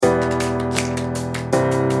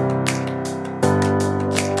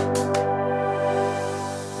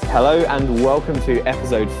Hello and welcome to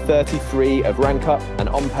episode 33 of Rank Up, an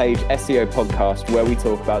on-page SEO podcast where we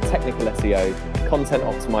talk about technical SEO, content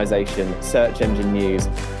optimization, search engine news,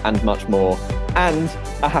 and much more. And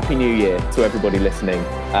a happy new year to everybody listening,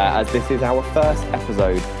 as this is our first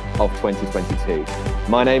episode of 2022.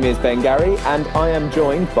 My name is Ben Gary and I am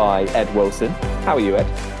joined by Ed Wilson. How are you, Ed?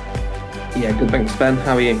 Yeah, good, thanks, Ben.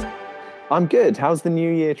 How are you? I'm good. How's the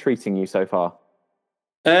new year treating you so far?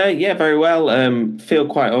 Yeah, very well. Feel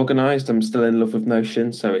quite organised. I'm still in love with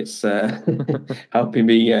Notion, so it's helping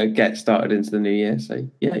me get started into the new year. So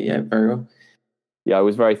yeah, very well. Yeah, I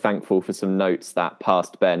was very thankful for some notes that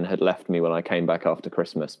past Ben had left me when I came back after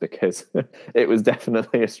Christmas, because it was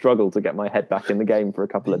definitely a struggle to get my head back in the game for a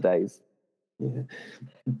couple of days. Yeah.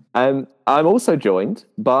 I'm also joined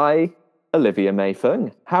by Olivia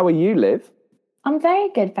Mayfung. How are you, Liv? I'm very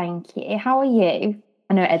good, thank you. How are you?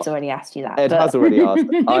 I know Ed's already asked you that. Ed has already asked.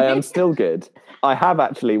 I am still good. I have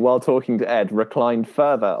actually, while talking to Ed, reclined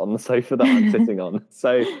further on the sofa that I'm sitting on.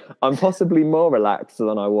 So I'm possibly more relaxed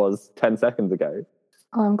than I was 10 seconds ago.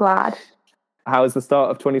 Oh, I'm glad. How has the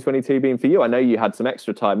start of 2022 been for you? I know you had some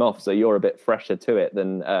extra time off, so you're a bit fresher to it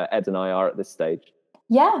than Ed and I are at this stage.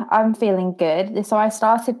 Yeah, I'm feeling good. So I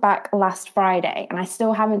started back last Friday and I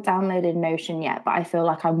still haven't downloaded Notion yet, but I feel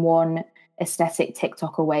like I'm one aesthetic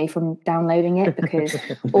TikTok away from downloading it, because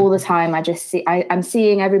all the time I just see I'm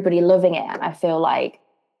seeing everybody loving it and I feel like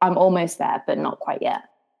I'm almost there but not quite yet.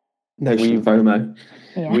 Notion FOMO.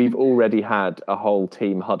 Yeah. We've already had a whole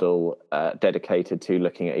team huddle dedicated to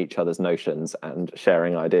looking at each other's Notions and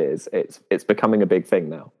sharing ideas. It's becoming a big thing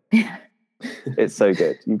now. It's so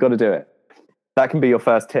good. You've got to do it. That can be your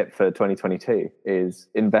first tip for 2022, is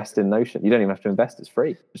invest in Notion. You don't even have to invest, it's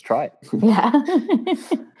free. Just try it. Yeah.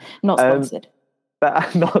 Not sponsored.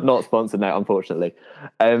 But not sponsored now, unfortunately.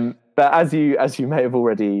 But as you may have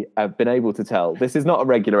already been able to tell, this is not a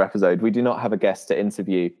regular episode. We do not have a guest to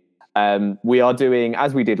interview. We are doing,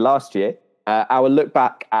 as we did last year, our look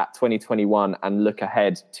back at 2021 and look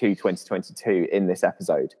ahead to 2022 in this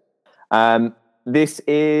episode. This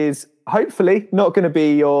is hopefully not going to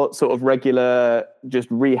be your sort of regular just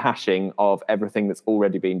rehashing of everything that's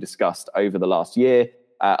already been discussed over the last year.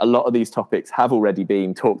 A lot of these topics have already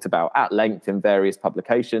been talked about at length in various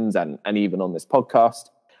publications and even on this podcast.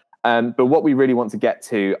 But what we really want to get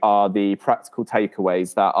to are the practical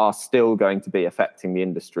takeaways that are still going to be affecting the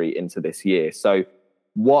industry into this year. So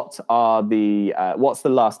what's the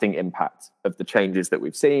lasting impact of the changes that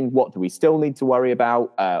we've seen? What do we still need to worry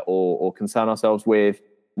about or concern ourselves with?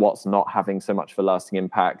 What's not having so much of a lasting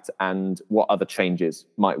impact? And what other changes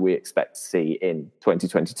might we expect to see in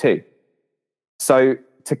 2022? So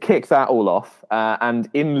to kick that all off, and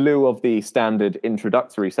in lieu of the standard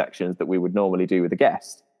introductory sections that we would normally do with a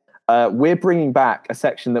guest, we're bringing back a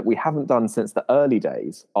section that we haven't done since the early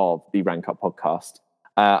days of the Rank Up podcast,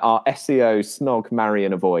 our SEO Snog, Marry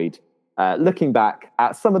and Avoid, looking back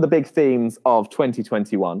at some of the big themes of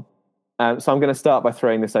 2021. So I'm going to start by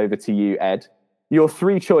throwing this over to you, Ed. Your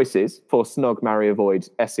three choices for Snog, Marry, Avoid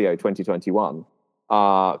SEO 2021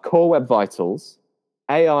 are Core Web Vitals,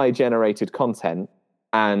 AI-generated content,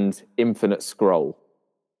 and infinite scroll.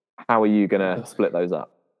 How are you going to split those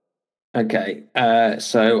up? Okay,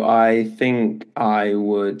 so I think I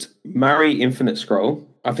would marry infinite scroll.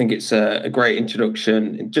 I think it's a great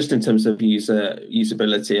introduction just in terms of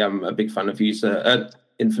usability. I'm a big fan of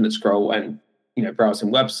infinite scroll and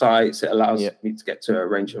browsing websites. It allows me to get to a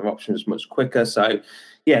range of options much quicker. So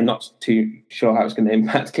yeah, not too sure how it's going to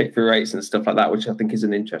impact click-through rates and stuff like that, which I think is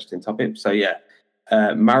an interesting topic. So yeah,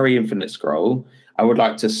 marry infinite scroll. I would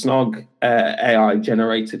like to snog AI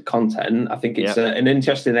generated content. I think it's an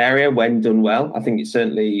interesting area when done well. I think it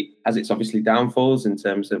certainly has its obviously downfalls in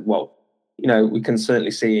terms of, we can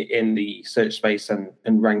certainly see it in the search space and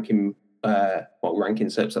ranking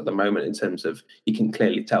SERPs at the moment, in terms of you can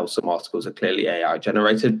clearly tell some articles are clearly AI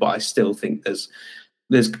generated, but I still think there's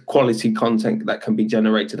quality content that can be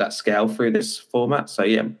generated at scale through this format. So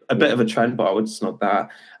yeah, a bit of a trend, but I would snog that.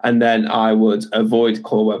 And then I would avoid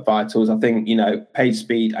Core Web Vitals. I think, page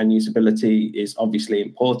speed and usability is obviously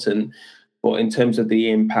important, but in terms of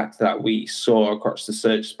the impact that we saw across the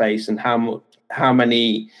search space and how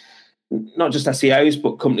many, not just SEOs,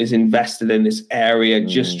 but companies invested in this area,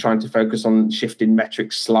 just trying to focus on shifting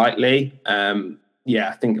metrics slightly.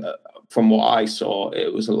 I think from what I saw,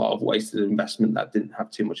 it was a lot of wasted investment that didn't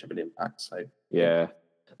have too much of an impact. So yeah,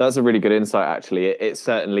 that's a really good insight, actually. It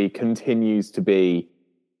certainly continues to be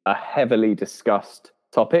a heavily discussed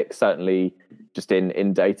topic, certainly just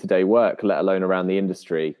in day-to-day work, let alone around the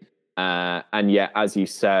industry. And yet, as you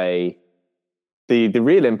say, the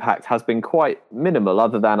real impact has been quite minimal,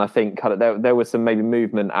 other than I think kind of there was some maybe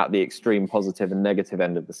movement at the extreme positive and negative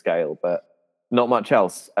end of the scale, but not much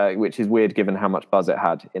else, which is weird given how much buzz it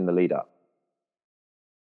had in the lead up.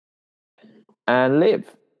 And Liv,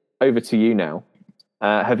 over to you now.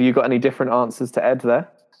 Have you got any different answers to Ed there?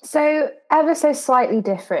 So ever so slightly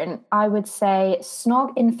different. I would say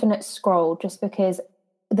Snog Infinite Scroll, just because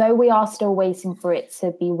though we are still waiting for it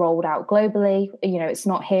to be rolled out globally, it's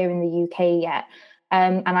not here in the UK yet.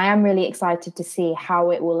 And I am really excited to see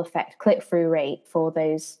how it will affect click-through rate for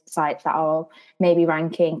those sites that are maybe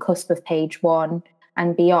ranking cusp of page 1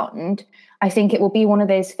 and beyond. I think it will be one of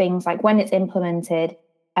those things like when it's implemented,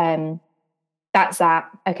 that's that.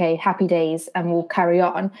 Okay, happy days, and we'll carry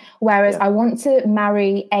on. Whereas I want to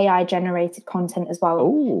marry AI generated content as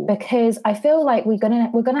well, because I feel like we're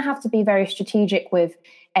gonna have to be very strategic with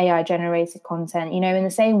AI generated content. In the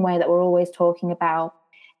same way that we're always talking about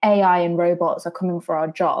AI and robots are coming for our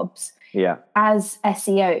jobs. Yeah. As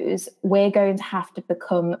SEOs, we're going to have to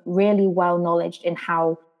become really well knowledgeable in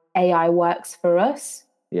how AI works for us.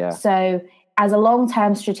 Yeah. So as a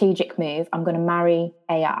long-term strategic move, I'm going to marry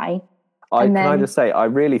AI. Can I just say, I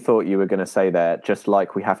really thought you were going to say there, just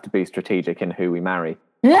like we have to be strategic in who we marry.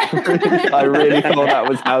 I really thought that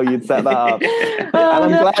was how you'd set that up. And I'm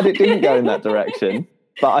glad it didn't go in that direction,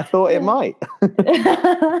 but I thought it might.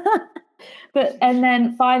 And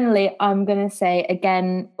then finally, I'm going to say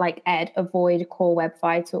again, like Ed, avoid Core Web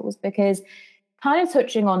Vitals, because kind of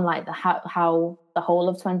touching on like how the whole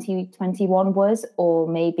of 2021 was, or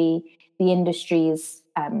maybe the industry's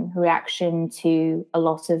reaction to a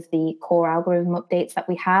lot of the core algorithm updates that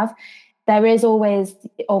we have, there is always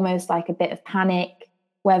almost like a bit of panic,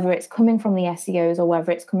 whether it's coming from the SEOs or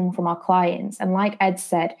whether it's coming from our clients. And like Ed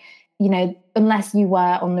said, unless you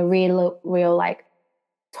were on the real like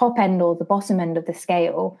top end or the bottom end of the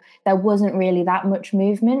scale, there wasn't really that much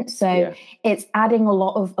movement. So it's adding a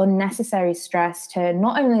lot of unnecessary stress to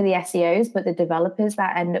not only the SEOs, but the developers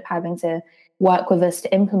that end up having to work with us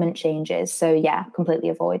to implement changes. So yeah, completely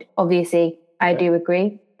avoid. Obviously, I do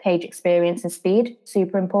agree, page experience and speed,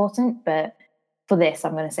 super important. But for this,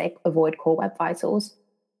 I'm going to say avoid Core Web Vitals.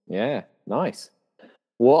 Yeah, nice.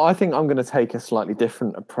 Well, I think I'm going to take a slightly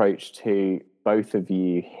different approach to both of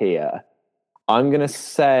you here. I'm going to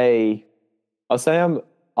say,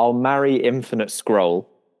 I'll marry Infinite Scroll,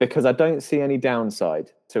 because I don't see any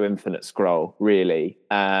downside to Infinite Scroll, really.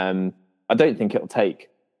 I don't think it'll take,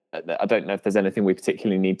 I don't know if there's anything we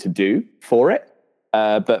particularly need to do for it.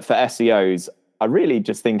 But for SEOs, I really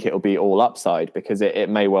just think it'll be all upside, because it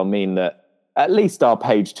may well mean that at least our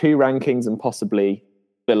page 2 rankings and possibly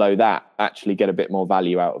below that actually get a bit more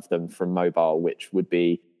value out of them from mobile, which would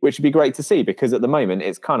be great to see, because at the moment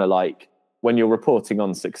it's kind of like, when you're reporting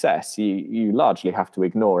on success, you largely have to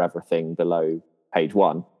ignore everything below page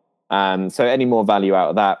 1. So any more value out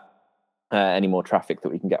of that, any more traffic that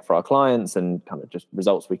we can get for our clients and kind of just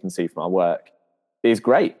results we can see from our work is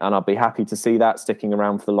great. And I'll be happy to see that sticking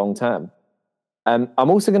around for the long term. I'm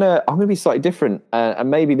going to be slightly different. And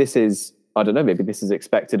maybe this is, I don't know, maybe this is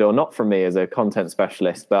expected or not from me as a content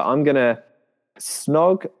specialist, but I'm going to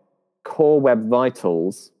snog Core Web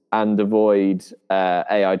Vitals and avoid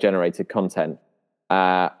AI generated content.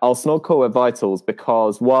 I'll snog Core Web Vitals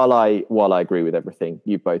because while I agree with everything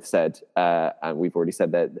you both said, and we've already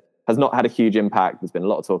said that has not had a huge impact, there's been a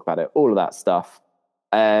lot of talk about it, all of that stuff.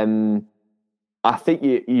 I think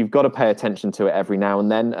you've got to pay attention to it every now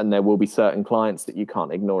and then, and there will be certain clients that you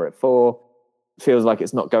can't ignore it for. Feels like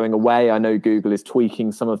it's not going away. I know Google is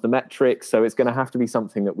tweaking some of the metrics, so it's going to have to be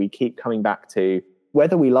something that we keep coming back to,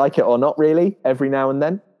 whether we like it or not, really, every now and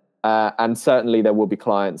then. And certainly there will be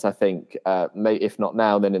clients, I think, if not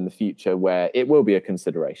now, then in the future, where it will be a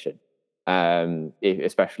consideration,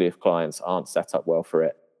 especially if clients aren't set up well for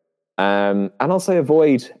it. And also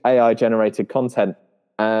avoid AI-generated content,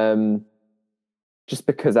 just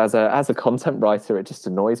because as a content writer, it just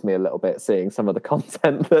annoys me a little bit seeing some of the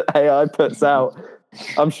content that AI puts out.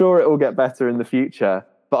 I'm sure it will get better in the future,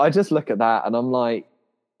 but I just look at that and I'm like,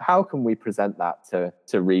 how can we present that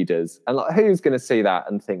to readers? And like, who's going to see that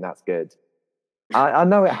and think that's good? I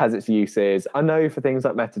know it has its uses. I know for things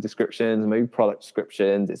like meta descriptions, maybe product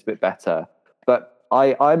descriptions, it's a bit better. But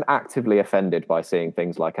I'm actively offended by seeing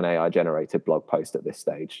things like an AI-generated blog post at this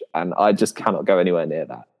stage. And I just cannot go anywhere near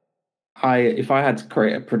that. If I had to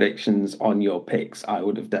create predictions on your picks, I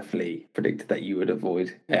would have definitely predicted that you would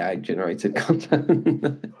avoid AI-generated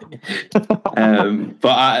content. But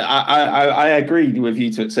I agree with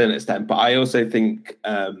you to a certain extent. But I also think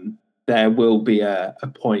there will be a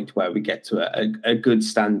point where we get to a good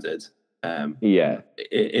standard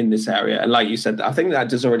in this area. And like you said, I think that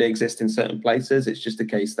does already exist in certain places. It's just a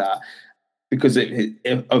case that because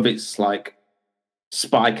of its like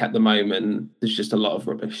spike at the moment, there's just a lot of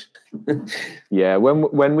rubbish. Yeah,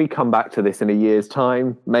 when we come back to this in a year's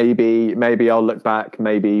time, maybe I'll look back,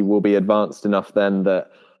 maybe we'll be advanced enough then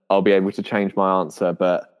that I'll be able to change my answer.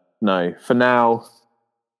 But no, for now,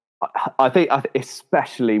 I think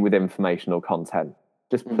especially with informational content,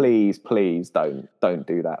 just please don't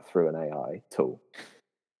do that through an AI tool.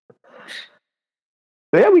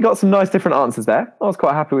 So yeah, we got some nice different answers there. I was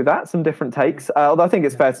quite happy with that. Some different takes. Although I think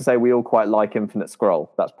it's fair to say we all quite like Infinite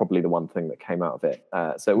Scroll. That's probably the one thing that came out of it.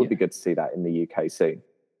 So it would be good to see that in the UK soon.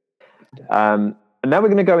 And now we're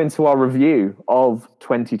going to go into our review of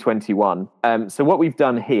 2021. So what we've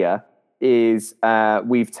done here is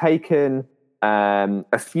we've taken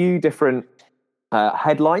a few different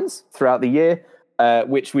headlines throughout the year,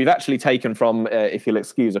 which we've actually taken from, if you'll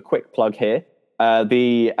excuse a quick plug here, on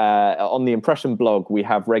the Impression blog, we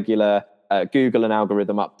have regular Google and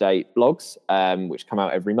algorithm update blogs, which come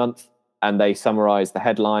out every month, and they summarize the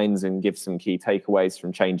headlines and give some key takeaways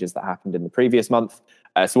from changes that happened in the previous month.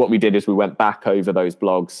 So what we did is we went back over those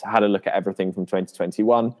blogs, had a look at everything from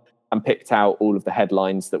 2021, and picked out all of the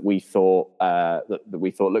headlines that we thought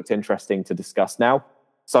looked interesting to discuss now.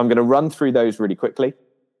 So I'm going to run through those really quickly.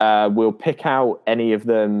 We'll pick out any of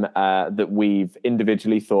them that we've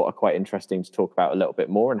individually thought are quite interesting to talk about a little bit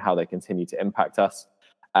more and how they continue to impact us.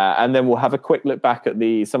 And then we'll have a quick look back at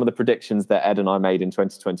some of the predictions that Ed and I made in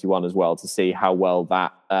 2021 as well, to see how well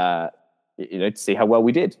to see how well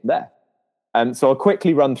we did there. So I'll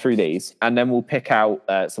quickly run through these, and then we'll pick out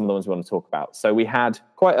some of the ones we want to talk about. So we had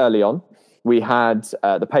quite early on, we had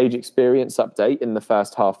the page experience update in the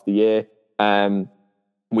first half of the year.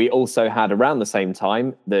 We also had around the same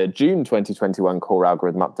time the June 2021 core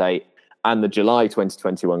algorithm update and the July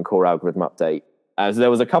 2021 core algorithm update. So there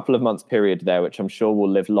was a couple of months period there, which I'm sure will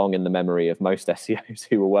live long in the memory of most SEOs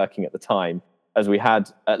who were working at the time, as we had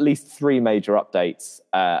at least 3 major updates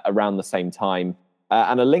around the same time,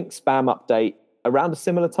 and a link spam update around a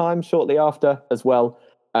similar time shortly after as well.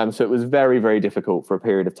 So it was very, very difficult for a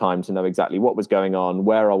period of time to know exactly what was going on,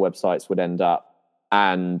 where our websites would end up,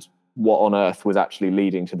 and what on earth was actually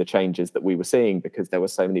leading to the changes that we were seeing, because there were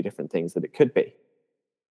so many different things that it could be.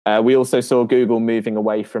 We also saw Google moving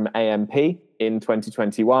away from AMP in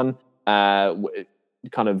 2021, kind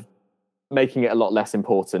of making it a lot less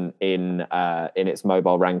important in its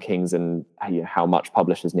mobile rankings, and how much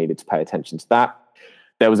publishers needed to pay attention to that.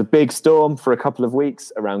 There was a big storm for a couple of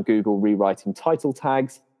weeks around Google rewriting title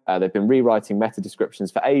tags. They've been rewriting meta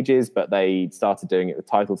descriptions for ages, but they started doing it with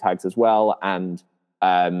title tags as well, and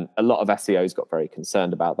a lot of SEOs got very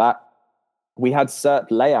concerned about that. We had SERP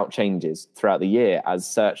layout changes throughout the year as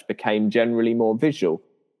search became generally more visual,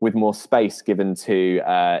 with more space given to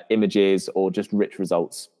images or just rich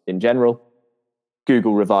results in general.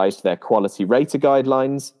 Google revised their quality rater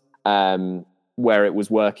guidelines, where it was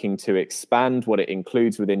working to expand what it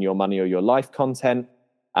includes within your money or your life content.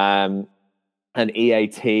 And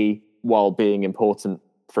EAT, while being important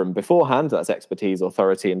from beforehand, that's expertise,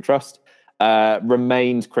 authority, and trust,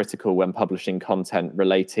 remained critical when publishing content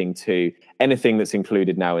relating to anything that's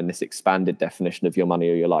included now in this expanded definition of your money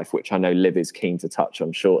or your life, which I know Liv is keen to touch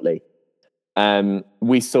on shortly.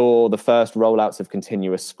 We saw the first rollouts of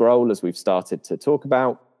continuous scroll, as we've started to talk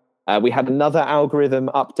about. We had another algorithm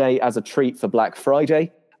update as a treat for Black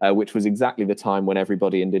Friday, which was exactly the time when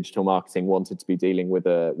everybody in digital marketing wanted to be dealing with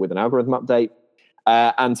an algorithm update.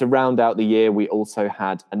 And to round out the year, we also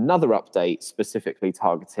had another update specifically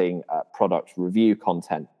targeting product review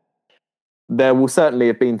content. There will certainly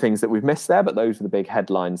have been things that we've missed there, but those are the big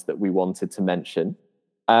headlines that we wanted to mention.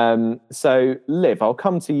 So, Liv, I'll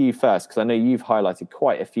come to you first, because I know you've highlighted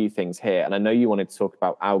quite a few things here, and I know you wanted to talk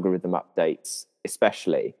about algorithm updates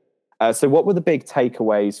especially. So what were the big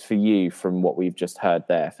takeaways for you from what we've just heard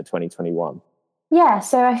there for 2021? Yeah,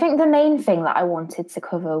 so I think the main thing that I wanted to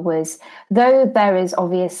cover was, though there is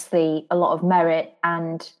obviously a lot of merit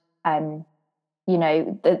and,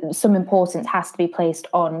 some importance has to be placed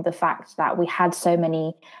on the fact that we had so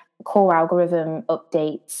many core algorithm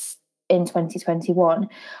updates in 2021,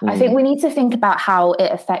 I think we need to think about how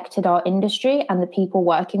it affected our industry and the people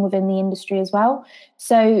working within the industry as well.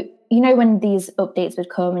 So, when these updates would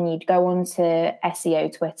come and you'd go onto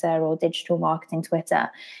SEO Twitter or digital marketing Twitter,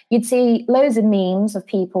 you'd see loads of memes of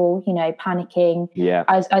people, panicking. Yeah.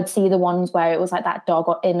 I'd see the ones where it was like that dog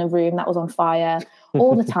in a room that was on fire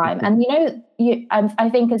all the time. And, I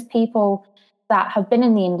think as people that have been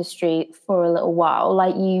in the industry for a little while,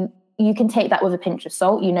 like you you can take that with a pinch of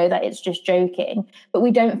salt. You know that it's just joking, but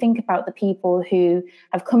we don't think about the people who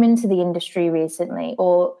have come into the industry recently,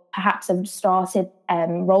 or perhaps have started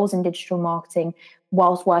roles in digital marketing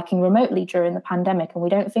whilst working remotely during the pandemic. And we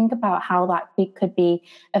don't think about how that could be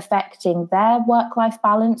affecting their work-life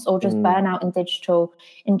balance or just burnout in digital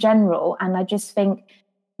in general. And I just think,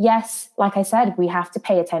 yes, like I said, we have to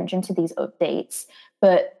pay attention to these updates,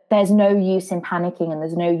 but there's no use in panicking, and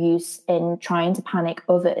there's no use in trying to panic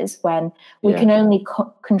others when we can only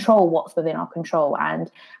control what's within our control.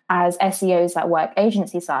 And as SEOs that work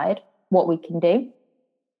agency side, what we can do,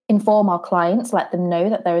 inform our clients, let them know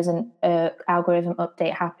that there is an algorithm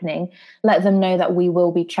update happening, let them know that we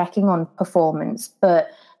will be checking on performance, but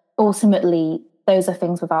ultimately those are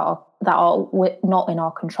things that are not in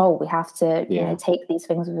our control. We have to take these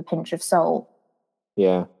things with a pinch of salt.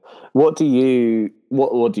 Yeah. What do you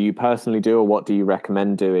personally do, or what do you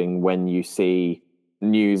recommend doing when you see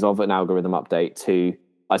news of an algorithm update to,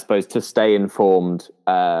 I suppose, to stay informed,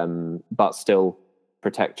 but still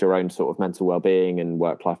protect your own sort of mental well-being and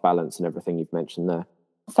work-life balance and everything you've mentioned there?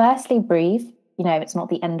 Firstly, breathe. It's not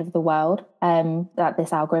the end of the world that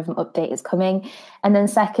this algorithm update is coming. And then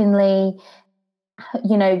secondly,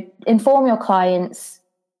 inform your clients,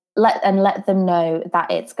 let them know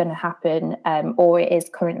that it's going to happen, or it is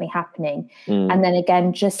currently happening. And then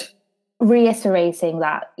again, just reiterating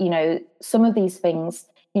that, some of these things,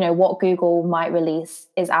 what Google might release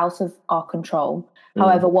is out of our control.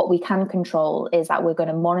 However, what we can control is that we're going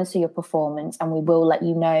to monitor your performance, and we will let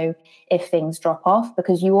you know if things drop off,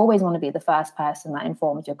 because you always want to be the first person that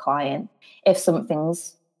informs your client if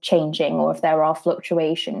something's changing or if there are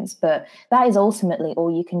fluctuations. But that is ultimately all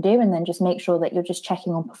you can do, and then just make sure that you're just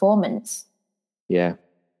checking on performance. Yeah,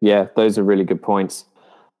 those are really good points.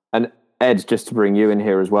 And Ed, just to bring you in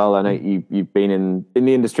here as well, I know you've been in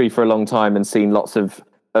the industry for a long time and seen lots of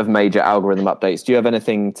major algorithm updates. Do you have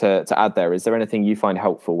anything to add there? Is there anything you find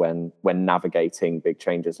helpful when navigating big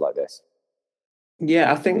changes like this?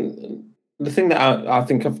 Yeah, I think the thing that I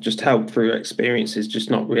think I've just helped through experience is just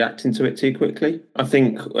not reacting to it too quickly. I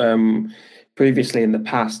think previously in the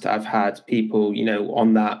past, I've had people,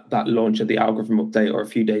 on that launch of the algorithm update or a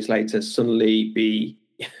few days later, suddenly be,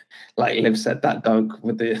 like Liv said, that dog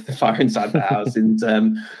with the fire inside the house.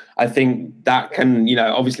 And I think that can,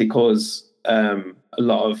 obviously cause a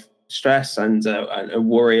lot of stress and a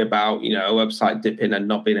worry about, a website dipping and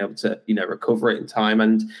not being able to, recover it in time.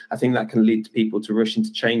 And I think that can lead to people to rush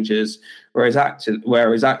into changes. Whereas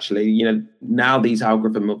actually, now these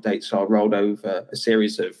algorithm updates are rolled over a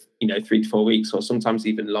series of, 3 to 4 weeks, or sometimes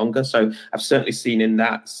even longer. So I've certainly seen in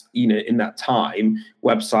that time,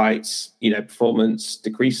 websites, performance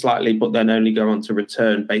decrease slightly, but then only go on to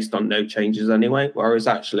return based on no changes anyway. Whereas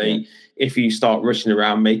actually, if you start rushing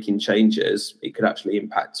around making changes, it could actually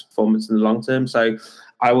impact performance in the long term. So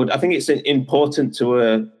I think it's important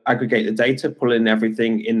to aggregate the data, pull in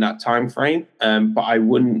everything in that time frame, but I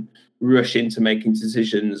wouldn't rush into making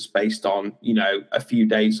decisions based on a few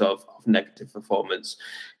days of negative performance.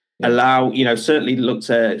 Allow, certainly look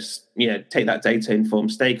to, take that data, inform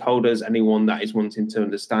stakeholders, anyone that is wanting to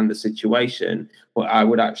understand the situation. But I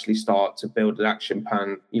would actually start to build an action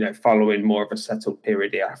plan, following more of a settled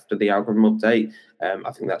period after the algorithm update.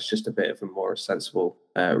 I think that's just a bit of a more sensible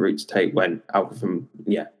route to take when algorithm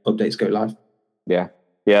updates go live. Yeah,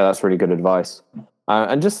 that's really good advice.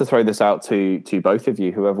 And just to throw this out to both of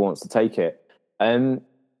you, whoever wants to take it,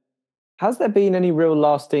 has there been any real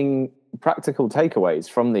lasting practical takeaways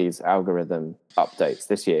from these algorithm updates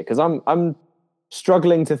this year? Because I'm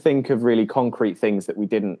struggling to think of really concrete things that we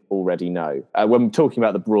didn't already know when talking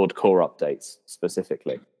about the broad core updates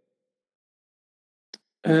specifically.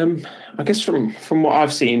 I guess from what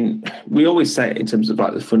I've seen, we always say in terms of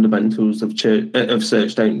like the fundamentals of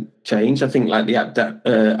search don't change. I think like the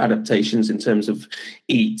adaptations in terms of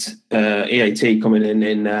EAT coming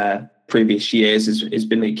in previous years has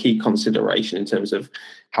been a key consideration in terms of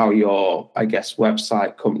how your, I guess,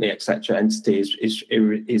 website, company, etc. entity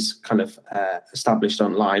is kind of established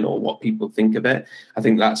online, or what people think of it. I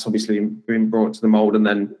think that's obviously been brought to the mold, and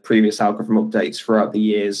then previous algorithm updates throughout the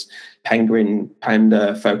years, Penguin,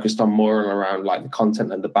 Panda focused on more around like the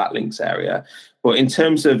content and the backlinks area. But in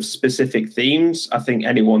terms of specific themes, I think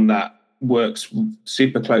anyone that works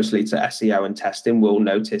super closely to SEO and testing will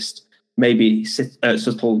notice maybe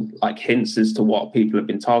subtle like hints as to what people have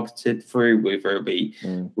been targeted through, whether it be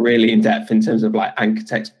really in depth in terms of like anchor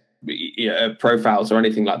text profiles or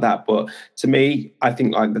anything like that. But to me, I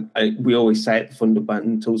think we always say the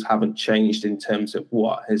fundamentals haven't changed in terms of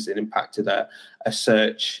what has impacted a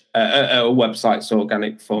search, a website's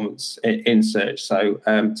organic performance in search. So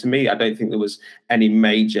to me, I don't think there was any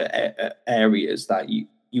major areas that you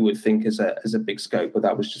would think as a big scope, but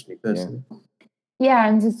that was just me personally. Yeah,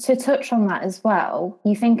 and to touch on that as well,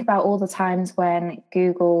 you think about all the times when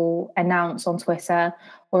Google announce on Twitter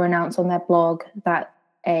or announce on their blog that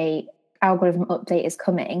a algorithm update is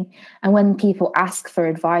coming, and when people ask for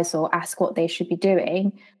advice or ask what they should be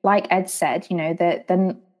doing, like Ed said, that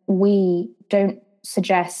then we don't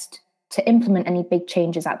suggest to implement any big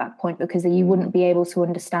changes at that point, because you wouldn't be able to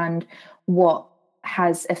understand what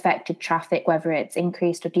has affected traffic, whether it's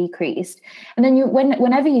increased or decreased. And then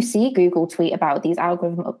whenever you see Google tweet about these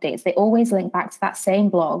algorithm updates, they always link back to that same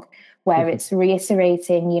blog where it's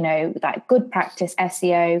reiterating, that good practice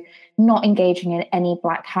SEO, not engaging in any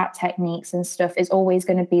black hat techniques and stuff is always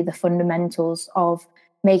going to be the fundamentals of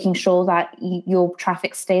making sure that your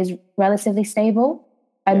traffic stays relatively stable.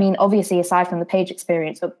 I mean, obviously, aside from the page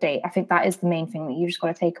experience update, I think that is the main thing that you just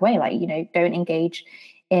got to take away. Don't engage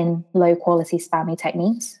in low quality spammy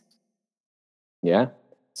techniques. Yeah.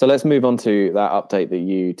 So let's move on to that update that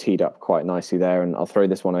you teed up quite nicely there. And I'll throw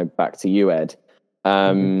this one back to you, Ed.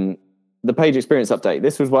 The page experience update.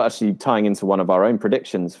 This was actually tying into one of our own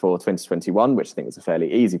predictions for 2021, which I think was a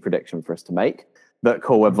fairly easy prediction for us to make, that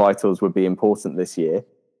Core Web Vitals would be important this year.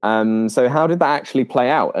 So how did that actually play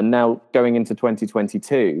out? And now going into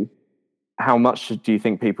 2022, how much do you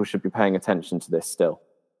think people should be paying attention to this still?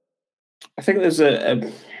 I think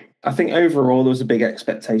I think overall there was a big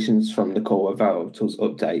expectations from the Core Web Vitals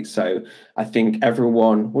update. So I think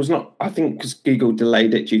everyone was not. I think because Google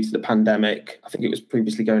delayed it due to the pandemic. I think it was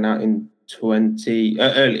previously going out in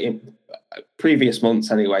previous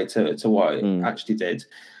months anyway to what it actually did.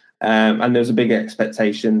 And there was a big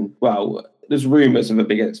expectation. Well, there's rumours of a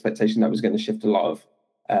big expectation that was going to shift a lot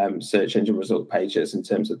of search engine result pages in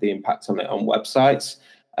terms of the impact on it on websites.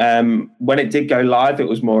 When it did go live, it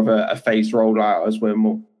was more of a phased rollout, as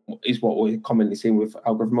is what we're commonly seeing with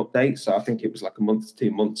algorithm updates. So I think it was like a month to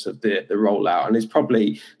 2 months of the rollout, and it's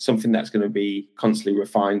probably something that's going to be constantly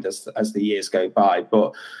refined as the years go by.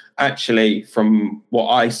 But actually, from what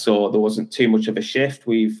I saw, there wasn't too much of a shift.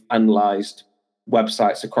 We've analysed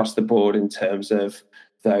websites across the board in terms of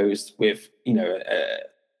those with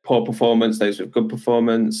poor performance, those with good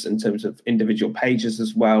performance, in terms of individual pages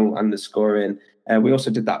as well, and the scoring. We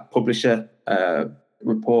also did that publisher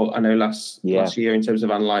report, I know last year, in terms of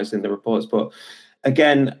analysing the reports. But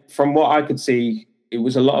again, from what I could see, it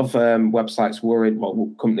was a lot of websites worried,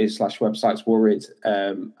 companies/websites worried,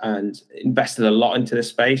 and invested a lot into this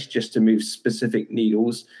space just to move specific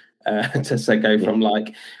needles to say go from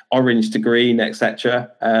like orange to green,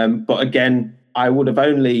 etc. But again, I would have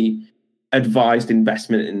only advised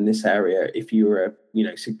investment in this area if you were,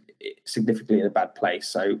 significantly in a bad place.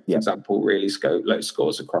 So, for example, really low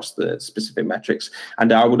scores across the specific metrics.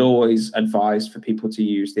 And I would always advise for people to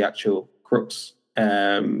use the actual crux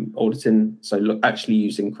auditing. So actually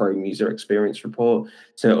using Chrome User Experience Report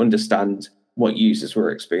to understand what users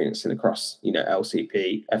were experiencing across,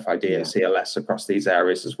 LCP, FID, and CLS across these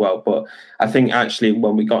areas as well. But I think actually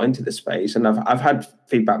when we got into the space, and I've had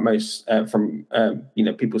feedback most from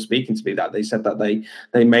people speaking to me, that they said that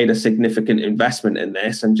they made a significant investment in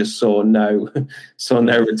this and just saw no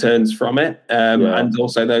returns from it. And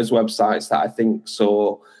also those websites that I think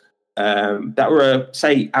saw that were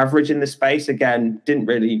say average in the space, again, didn't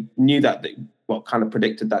really knew that kind of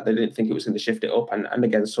predicted that they didn't think it was going to shift it up, and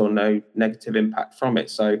again saw no negative impact from it.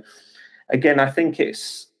 So again, I think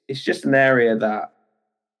it's just an area that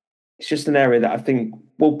I think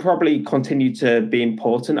will probably continue to be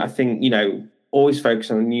important. I think always focus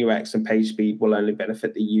on UX and page speed will only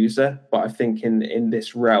benefit the user, but I think in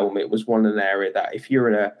this realm it was an area that if you're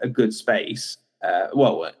in a good space,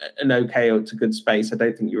 an okay or to good space, I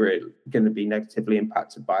don't think you're going to be negatively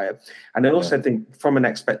impacted by it. And I also think from an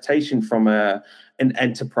expectation from an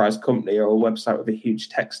enterprise company or a website with a huge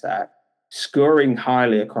tech stack, scoring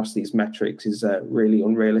highly across these metrics is a really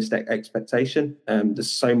unrealistic expectation.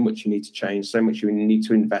 There's so much you need to change, so much you need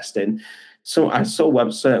to invest in. So I saw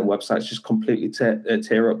certain websites just completely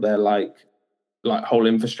tear up their like whole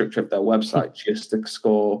infrastructure of their website just to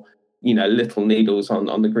score little needles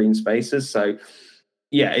on the green spaces. So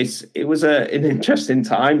it was an interesting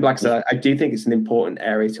time. Like I said, I do think it's an important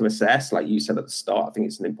area to assess. Like you said at the start, I think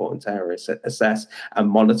it's an important area to assess and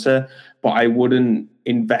monitor, but I wouldn't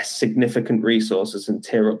invest significant resources and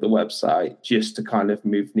tear up the website just to kind of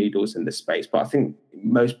move needles in this space. But I think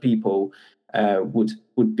most people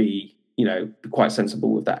would be be quite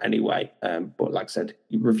sensible with that anyway. But like I said,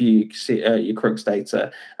 you review your Crux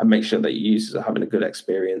data and make sure that your users are having a good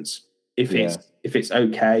experience. If it's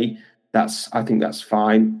okay, I think that's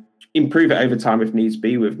fine. Improve it over time if needs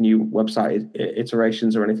be with new website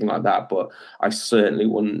iterations or anything like that. But I certainly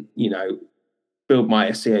wouldn't, build my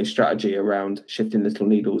SEO strategy around shifting little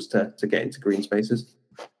needles to get into green spaces.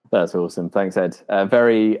 That's awesome. Thanks, Ed. A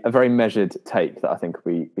very measured take that I think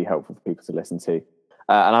will be helpful for people to listen to.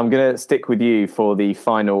 And I'm going to stick with you for the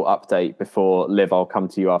final update before, Liv, I'll come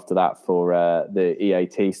to you after that for the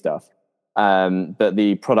EAT stuff. But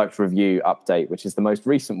the product review update, which is the most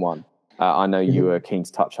recent one, I know you were keen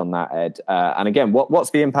to touch on that, Ed. And again, what's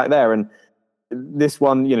the impact there? And this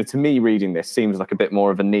one, to me, reading this seems like a bit more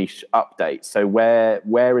of a niche update. So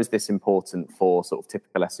where is this important for sort of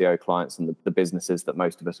typical SEO clients and the businesses that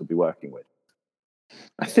most of us will be working with?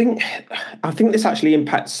 I think this actually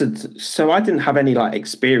impacts. So I didn't have any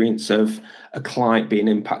experience of a client being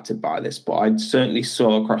impacted by this, but I certainly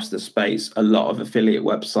saw across the space a lot of affiliate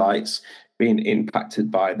websites being impacted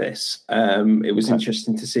by this. It was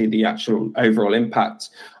interesting to see the actual overall impact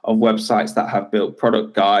of websites that have built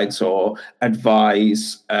product guides or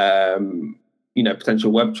advise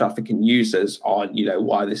potential web traffic and users on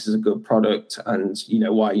why this is a good product and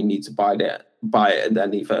why you need to buy it and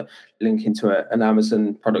then either link into an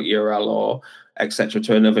Amazon product URL or etc.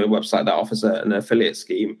 to another website that offers an affiliate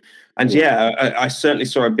scheme. And I certainly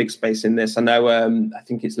saw a big space in this. I know I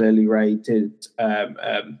think it's Lily Ray did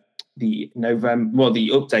the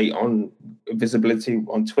update on visibility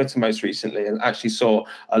on Twitter most recently, and actually saw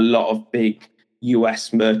a lot of big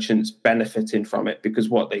US merchants benefiting from it, because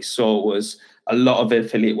what they saw was a lot of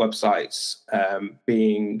affiliate websites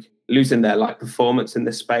losing their performance in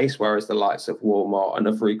this space, whereas the likes of Walmart and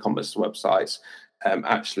other e-commerce websites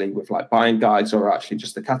actually with buying guides or actually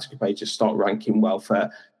just the category pages start ranking well for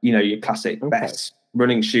your classic best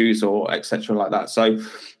running shoes or etc. like that. So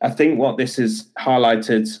I think what this is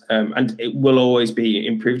highlighted, and it will always be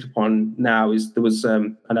improved upon now, is there was I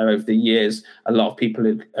know over the years a lot of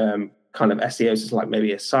people kind of SEOs is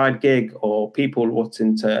maybe a side gig, or people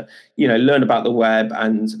wanting to learn about the web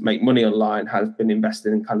and make money online have been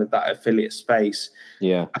invested in kind of that affiliate space.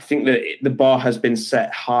 I think that the bar has been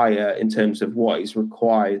set higher in terms of what is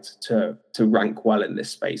required to rank well in this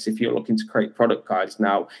space. If you're looking to create product guides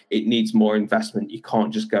now, it needs more investment. You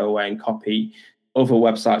can't just go away and copy other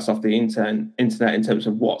websites off the internet in terms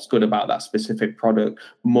of what's good about that specific product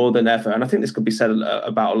more than ever. And I think this could be said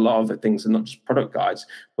about a lot of the things, and not just product guides,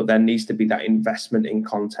 but there needs to be that investment in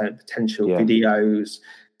content, potential videos,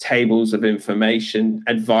 tables of information,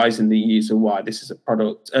 advising the user why this is a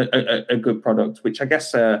product, a good product, which I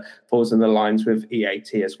guess falls in the lines with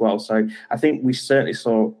EAT as well. So I think we certainly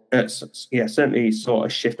saw a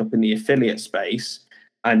shift up in the affiliate space.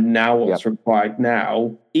 And now what's required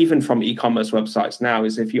now, even from e-commerce websites now,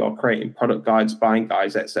 is if you're creating product guides, buying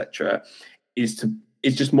guides, etc., is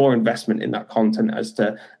just more investment in that content as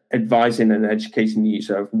to advising and educating the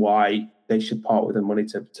user of why they should part with the money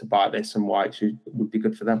to buy this and why it would be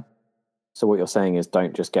good for them. So what you're saying is,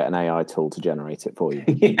 don't just get an AI tool to generate it for you.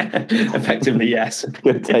 Effectively, yes.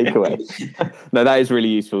 Good takeaway. No, that is really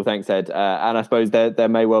useful. Thanks, Ed. And I suppose there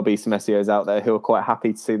may well be some SEOs out there who are quite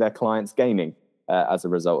happy to see their clients gaining as a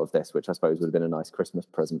result of this, which I suppose would have been a nice Christmas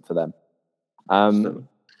present for them.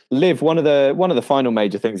 Liv, one of the final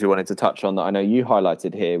major things we wanted to touch on that I know you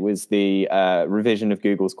highlighted here was the revision of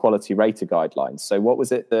Google's quality rater guidelines. So what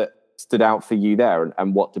was it that stood out for you there,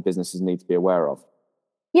 and what do businesses need to be aware of?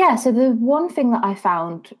 Yeah, so the one thing that I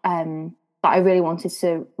found that I really wanted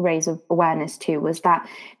to raise awareness to was that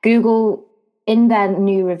Google, in their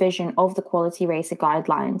new revision of the quality rater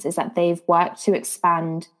guidelines, is that they've worked to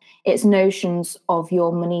expand its notions of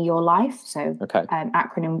your money, your life, so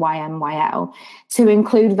acronym YMYL, to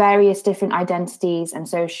include various different identities and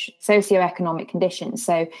socioeconomic conditions.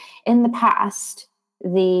 So in the past,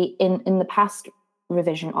 in the past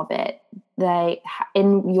revision of it,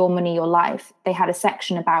 in Your Money, Your Life, they had a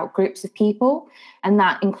section about groups of people, and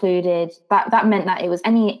that included that meant that it was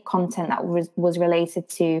any content that was related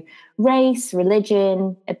to race,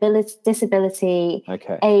 religion, ability, disability,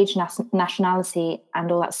 age, nationality,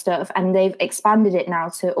 and all that stuff. And they've expanded it now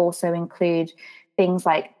to also include things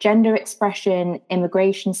like gender expression,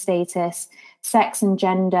 immigration status, sex and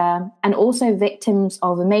gender, and also victims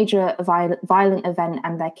of a major violent event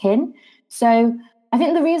and their kin. So I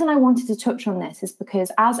think the reason I wanted to touch on this is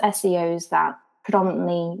because as SEOs that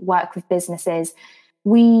predominantly work with businesses,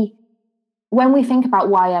 when we think about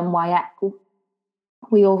YMYL,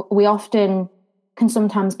 we often can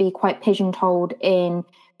sometimes be quite pigeon-holed in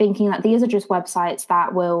thinking that these are just websites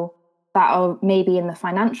that will that are maybe in the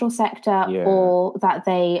financial sector, or that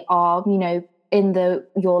they are, you know, in the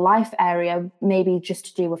your life area, maybe just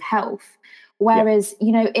to do with health. Whereas,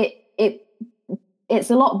 you know, it's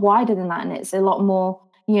a lot wider than that, and it's a lot more,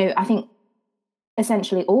 you know, I think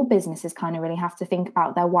essentially all businesses kind of really have to think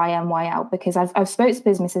about their why in, why out, because I've spoken to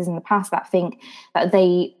businesses in the past that think that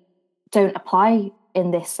they don't apply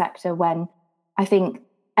in this sector, when I think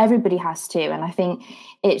everybody has to. And I think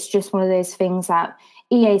it's just one of those things that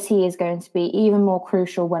EAT is going to be even more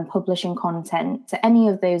crucial when publishing content to any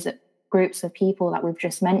of those groups of people that we've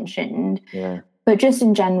just mentioned. But just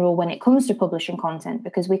in general, when it comes to publishing content,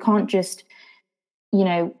 because we can't just, you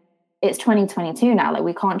know, it's 2022 now, like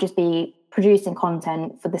we can't just be producing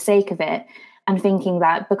content for the sake of it and thinking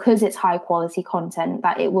that because it's high quality content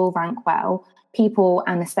that it will rank well. People,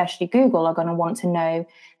 and especially Google, are going to want to know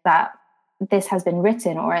that this has been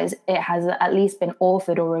written, or it has at least been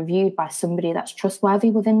authored or reviewed by somebody that's trustworthy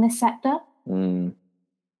within this sector.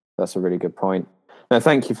 That's a really good point. No,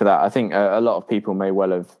 thank you for that. I think a lot of people may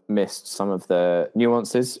well have missed some of the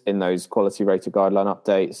nuances in those quality rated guideline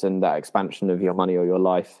updates and that expansion of your money or your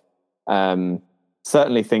life.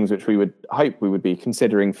 Certainly things which we would hope we would be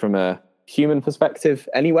considering from a human perspective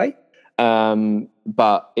anyway.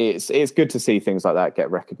 But it's good to see things like that get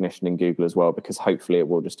recognition in Google as well, because hopefully it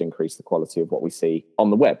will just increase the quality of what we see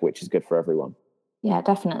on the web, which is good for everyone. Yeah,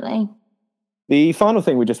 definitely. The final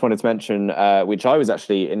thing we just wanted to mention, which I was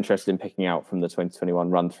actually interested in picking out from the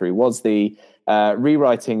 2021 run through, was the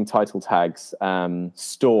rewriting title tags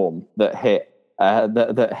storm that hit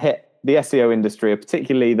that hit the SEO industry,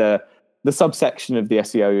 particularly the subsection of the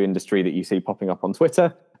SEO industry that you see popping up on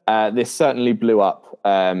Twitter. This certainly blew up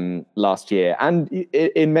last year, and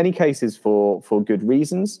in many cases for good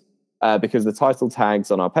reasons, because the title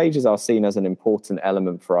tags on our pages are seen as an important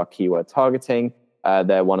element for our keyword targeting.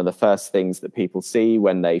 They're one of the first things that people see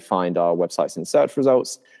when they find our websites in search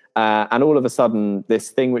results. And all of a sudden,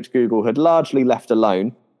 this thing which Google had largely left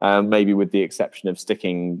alone, maybe with the exception of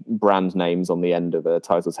sticking brand names on the end of a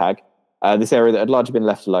title tag, this area that had largely been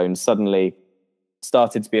left alone suddenly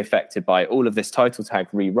started to be affected by all of this title tag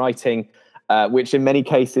rewriting, which in many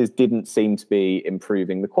cases didn't seem to be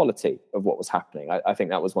improving the quality of what was happening. I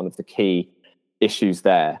think that was one of the key issues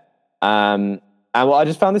there. And well, I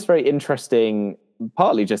just found this very interesting,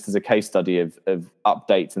 partly just as a case study of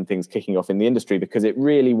updates and things kicking off in the industry, because it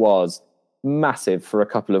really was massive for a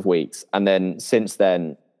couple of weeks. And then since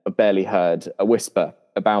then, I've barely heard a whisper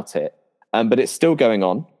about it. But it's still going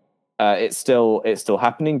on. It's still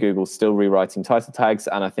happening. Google's still rewriting title tags,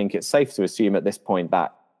 and I think it's safe to assume at this point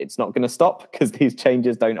that it's not going to stop, because these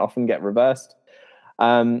changes don't often get reversed.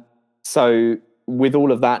 So with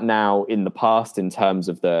all of that now in the past, in terms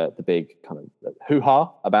of the big kind of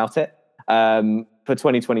hoo-ha about it, for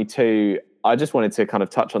 2022, I just wanted to kind of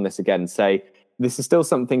touch on this again, say this is still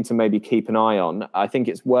something to maybe keep an eye on. I think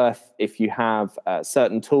it's worth, if you have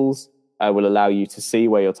certain tools, will allow you to see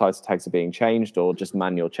where your title tags are being changed, or just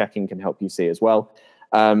manual checking can help you see as well.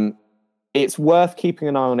 It's worth keeping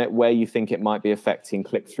an eye on it where you think it might be affecting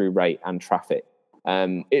click-through rate and traffic.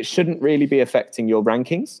 It shouldn't really be affecting your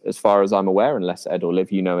rankings, as far as I'm aware, unless Ed or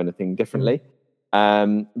Liv, you know anything differently.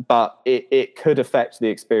 But it could affect the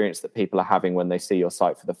experience that people are having when they see your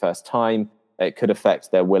site for the first time. It could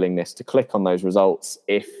affect their willingness to click on those results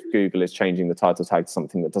if Google is changing the title tag to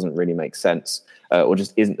something that doesn't really make sense, or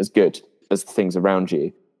just isn't as good as the things around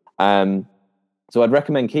you. So I'd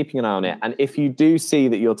recommend keeping an eye on it. And if you do see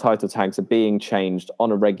that your title tags are being changed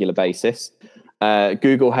on a regular basis,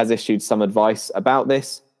 Google has issued some advice about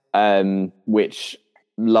this, which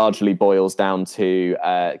largely boils down to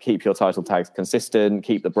keep your title tags consistent,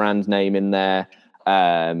 keep the brand name in there,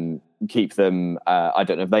 keep them, I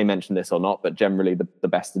don't know if they mentioned this or not, but generally the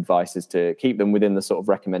best advice is to keep them within the sort of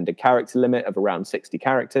recommended character limit of around 60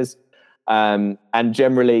 characters. And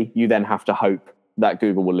generally, you then have to hope that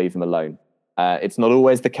Google will leave them alone. It's not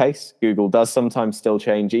always the case. Google does sometimes still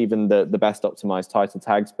change even the best optimized title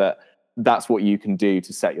tags, but that's what you can do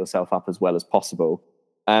to set yourself up as well as possible.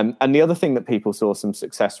 And the other thing that people saw some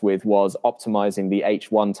success with was optimizing the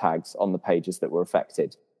H1 tags on the pages that were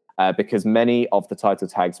affected, because many of the title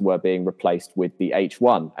tags were being replaced with the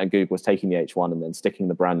H1, and Google was taking the H1 and then sticking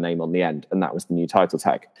the brand name on the end, and that was the new title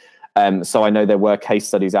tag. So I know there were case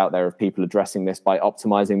studies out there of people addressing this by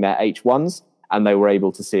optimizing their H1s, and they were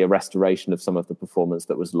able to see a restoration of some of the performance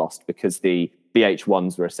that was lost, because the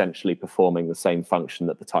H1s were essentially performing the same function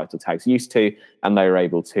that the title tags used to, and they were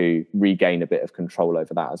able to regain a bit of control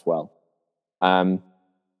over that as well.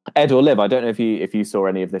 Ed or Liv, I don't know if you saw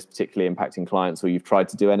any of this particularly impacting clients, or you've tried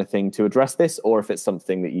to do anything to address this, or if it's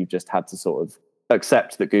something that you've just had to sort of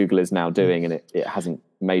accept that Google is now doing and it hasn't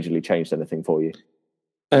majorly changed anything for you?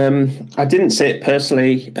 I didn't see it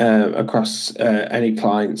personally across any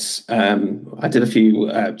clients. I did a few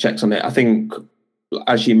checks on it. I think,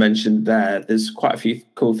 as you mentioned there's quite a few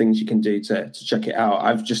cool things you can do to check it out.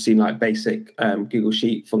 I've just seen like basic Google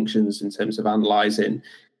Sheet functions in terms of analyzing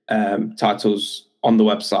titles on the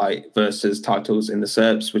website versus titles in the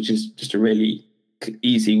SERPs, which is just a really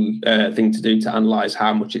easy thing to do to analyze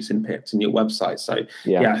how much it's impacting your website. So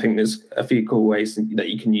I think there's a few cool ways that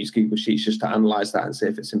you can use Google Sheets just to analyze that and see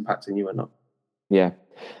if it's impacting you or not. Yeah,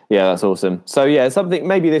 that's awesome. So something,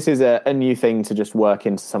 maybe this is a new thing to just work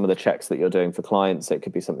into some of the checks that you're doing for clients. It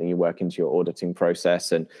could be something you work into your auditing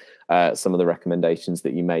process and some of the recommendations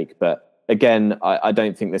that you make. But again, I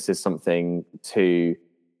don't think this is something to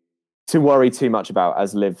worry too much about.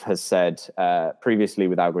 As Liv has said previously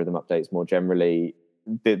with algorithm updates more generally,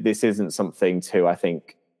 this isn't something to, I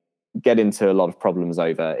think, get into a lot of problems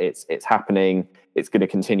over. It's happening. It's going to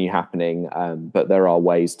continue happening, but there are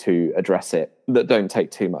ways to address it that don't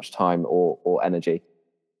take too much time or energy.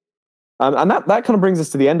 And that kind of brings us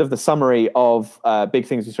to the end of the summary of big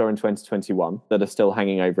things we saw in 2021 that are still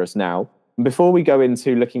hanging over us now. And before we go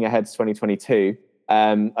into looking ahead to 2022,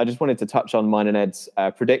 I just wanted to touch on mine and Ed's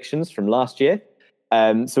predictions from last year.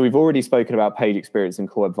 So we've already spoken about page experience and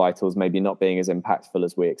Core Web Vitals maybe not being as impactful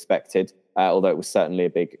as we expected, although it was certainly a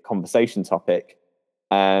big conversation topic.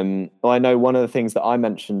 I know one of the things that I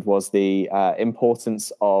mentioned was the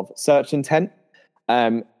importance of search intent.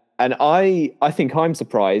 And I think I'm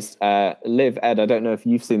surprised, Liv, Ed, I don't know if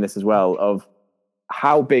you've seen this as well, of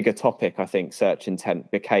how big a topic I think search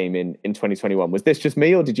intent became in 2021. Was this just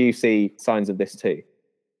me, or did you see signs of this too?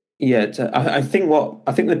 Yeah, I think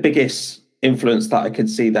the biggest influence that I could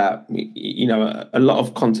see that, a lot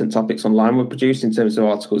of content topics online were produced in terms of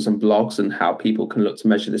articles and blogs and how people can look to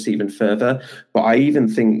measure this even further. But I even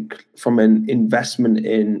think from an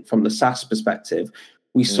investment from the SaaS perspective,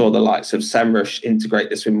 we saw the likes of SEMrush integrate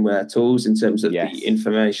this in their tools in terms of the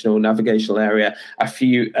informational navigational area. A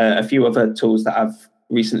few other tools that have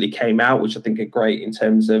recently came out, which I think are great in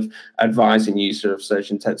terms of advising user of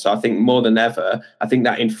search intent. So I think more than ever, I think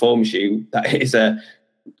that informs you.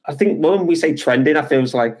 I think when we say trending, I feel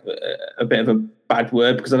it's like a bit of a bad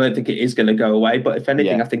word because I don't think it is going to go away. But if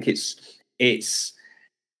anything, I think it's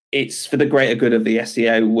for the greater good of the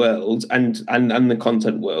SEO world and the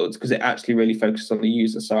content world, because it actually really focuses on the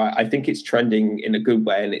user. So I think it's trending in a good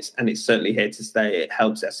way, and it's certainly here to stay. It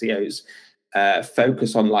helps SEOs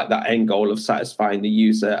focus on like that end goal of satisfying the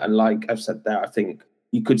user. And like I've said there, I think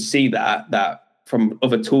you could see that from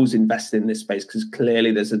other tools invested in this space, because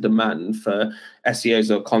clearly there's a demand for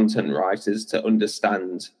SEOs or content writers to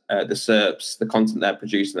understand the SERPs, the content they're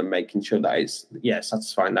producing, and making sure that it's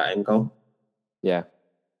satisfying that end goal. Yeah,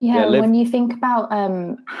 when you think about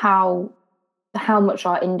how much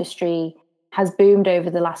our industry has boomed over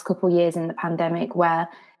the last couple of years in the pandemic, where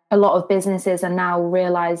a lot of businesses are now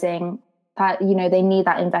realizing that, they need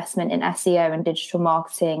that investment in SEO and digital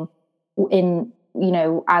marketing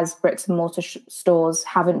as bricks and mortar stores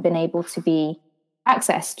haven't been able to be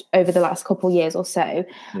accessed over the last couple of years or so.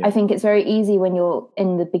 I think it's very easy when you're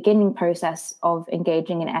in the beginning process of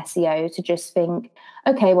engaging in SEO to just think,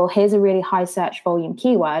 okay, well, here's a really high search volume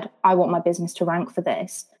keyword. I want my business to rank for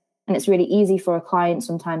this. And it's really easy for a client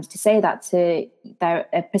sometimes to say that to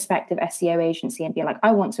a prospective SEO agency and be like,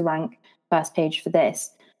 I want to rank first page for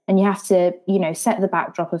this. And you have to, set the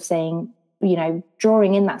backdrop of saying,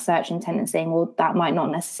 drawing in that search intent and saying, well, that might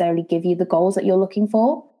not necessarily give you the goals that you're looking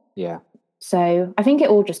for. Yeah. So I think it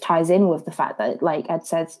all just ties in with the fact that, like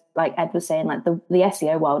Ed was saying, like the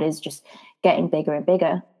SEO world is just getting bigger and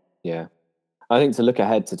bigger. Yeah. I think to look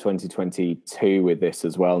ahead to 2022 with this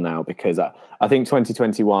as well now, because I think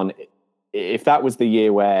 2021, if that was the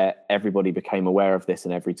year where everybody became aware of this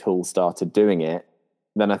and every tool started doing it,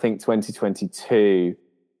 then I think 2022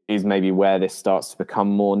 is maybe where this starts to become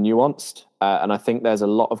more nuanced. And I think there's a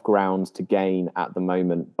lot of ground to gain at the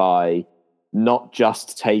moment by not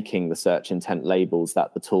just taking the search intent labels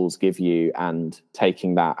that the tools give you and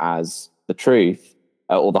taking that as the truth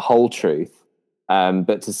or the whole truth,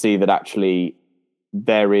 but to see that actually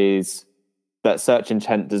that search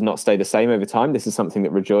intent does not stay the same over time. This is something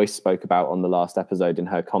that Rejoice spoke about on the last episode in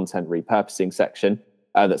her content repurposing section,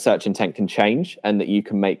 that search intent can change and that you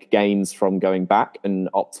can make gains from going back and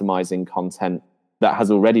optimizing content that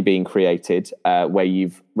has already been created, where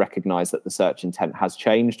you've recognized that the search intent has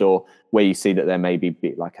changed, or where you see that there may be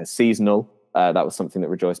like a seasonal, that was something that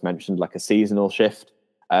Rejoice mentioned, like a seasonal shift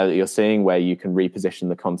that you're seeing where you can reposition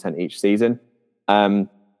the content each season.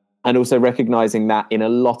 And also recognizing that in a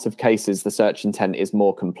lot of cases, the search intent is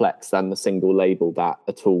more complex than the single label that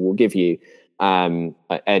a tool will give you.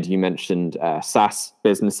 Ed, you mentioned SaaS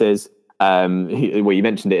businesses. You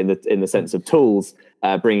mentioned it in the sense of tools,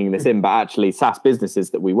 bringing this in, but actually SaaS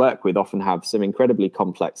businesses that we work with often have some incredibly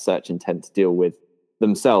complex search intent to deal with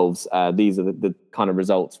themselves. These are the kind of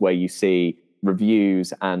results where you see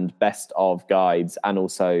reviews and best of guides, and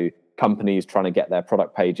also companies trying to get their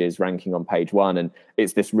product pages ranking on page one. And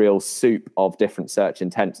it's this real soup of different search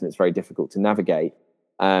intents, and it's very difficult to navigate.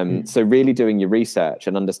 So really doing your research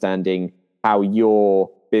and understanding how your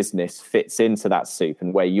business fits into that soup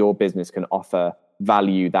and where your business can offer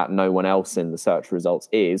value that no one else in the search results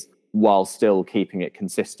is, while still keeping it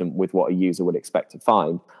consistent with what a user would expect to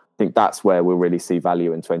find. I think that's where we'll really see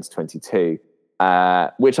value in 2022,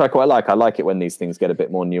 which I quite like. I like it when these things get a bit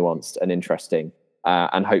more nuanced and interesting.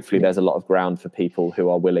 And hopefully there's a lot of ground for people who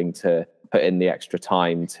are willing to put in the extra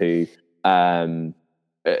time to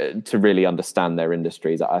really understand their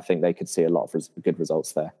industries. I think they could see a lot of good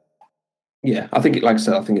results there. Yeah, I think, like I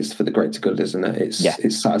said, I think it's for the greater good, isn't it?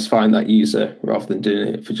 It's satisfying that user rather than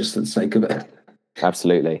doing it for just the sake of it.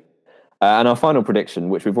 Absolutely. And our final prediction,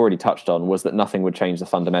 which we've already touched on, was that nothing would change the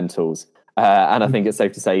fundamentals. And I think it's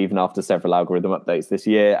safe to say, even after several algorithm updates this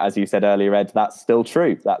year, as you said earlier, Ed, that's still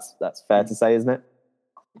true. That's fair to say, isn't it?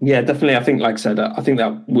 Yeah, definitely. I think, like I said, I think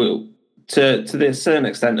that will, to the certain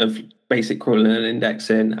extent of basic crawling and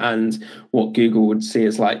indexing, and what Google would see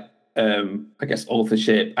as like, I guess,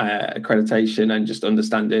 authorship, accreditation, and just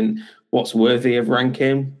understanding what's worthy of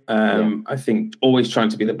ranking. I think always trying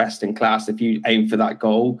to be the best in class. If you aim for that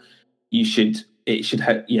goal, it should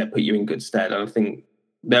put you in good stead. And I think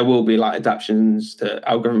there will be like adaptations to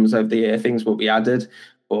algorithms over the year. Things will be added,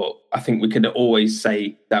 but I think we can always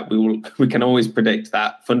say that we can always predict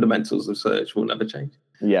that fundamentals of search will never change.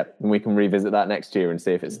 Yeah, and we can revisit that next year and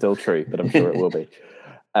see if it's still true, but I'm sure it will be.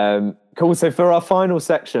 Cool. So for our final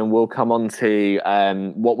section, we'll come on to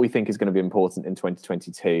what we think is going to be important in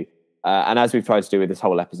 2022. And as we've tried to do with this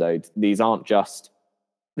whole episode, these aren't just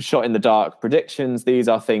shot in the dark predictions. These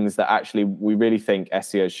are things that actually we really think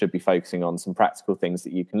SEOs should be focusing on, some practical things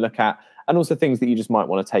that you can look at, and also things that you just might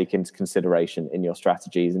want to take into consideration in your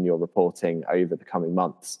strategies and your reporting over the coming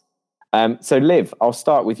months. So Liv, I'll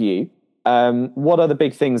start with you. What are the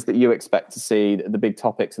big things that you expect to see, the big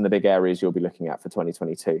topics and the big areas you'll be looking at for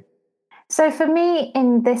 2022? So for me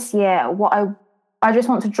in this year, what I just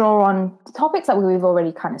want to draw on the topics that we've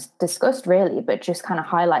already kind of discussed really, but just kind of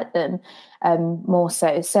highlight them more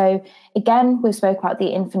so. So again, we've spoke about the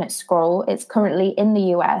infinite scroll. It's currently in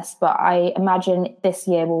the US, but I imagine this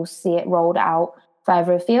year we'll see it rolled out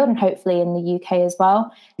further afield and hopefully in the UK as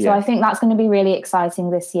well. So I think that's going to be really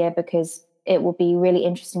exciting this year, because it will be really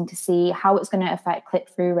interesting to see how it's going to affect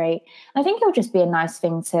click-through rate. And I think it'll just be a nice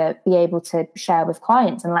thing to be able to share with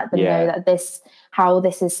clients and let them know that how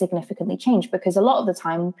this is significantly changed, because a lot of the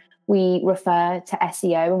time we refer to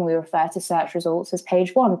SEO and we refer to search results as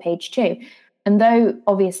page 1, page 2. And though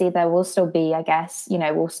obviously there will still be, I guess,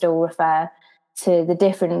 we'll still refer to the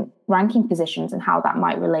different ranking positions and how that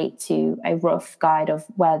might relate to a rough guide of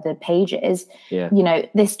where the page is.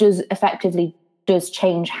 This does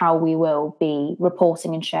change how we will be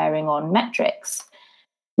reporting and sharing on metrics.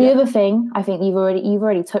 The other thing I think you've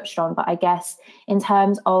already touched on, but I guess in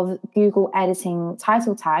terms of Google editing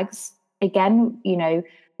title tags, again,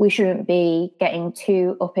 we shouldn't be getting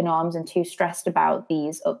too up in arms and too stressed about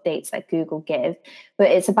these updates that Google give, but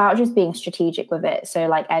it's about just being strategic with it. So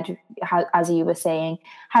like Ed, as you were saying,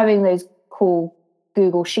 having those cool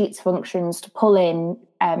Google Sheets functions to pull in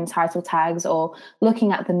title tags, or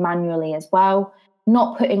looking at them manually as well,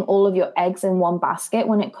 not putting all of your eggs in one basket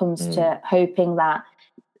when it comes to hoping that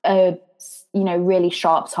really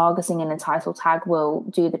sharp targeting in a title tag will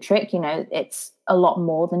do the trick. It's a lot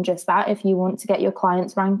more than just that if you want to get your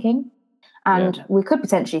clients ranking, and we could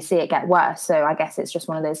potentially see it get worse. So I guess it's just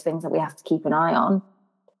one of those things that we have to keep an eye on.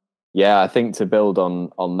 Yeah, I think to build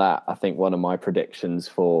on that, I think one of my predictions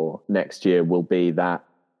for next year will be that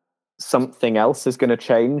something else is going to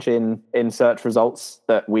change in search results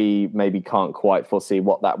that we maybe can't quite foresee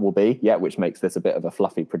what that will be yet, which makes this a bit of a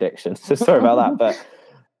fluffy prediction. So sorry about that. But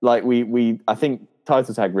like I think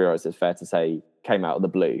title tag rewrites, it's fair to say, came out of the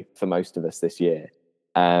blue for most of us this year.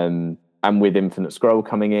 And with infinite scroll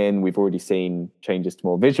coming in, we've already seen changes to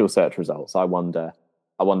more visual search results. I wonder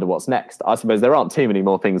what's next. I suppose there aren't too many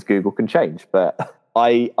more things Google can change, but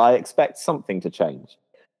I expect something to change.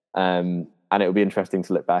 And it would be interesting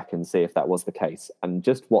to look back and see if that was the case, and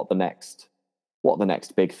just what the next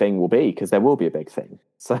big thing will be, because there will be a big thing.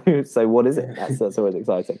 So what is it? That's always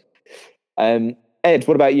exciting. Ed,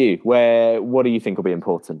 what about you? What do you think will be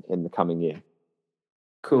important in the coming year?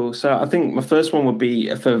 Cool. So I think my first one would be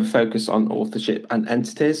a further focus on authorship and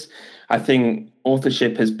entities. I think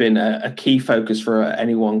authorship has been a key focus for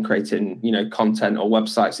anyone creating, content or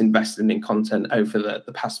websites investing in content over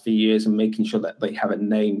the past few years, and making sure that they have a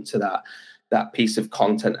name to that piece of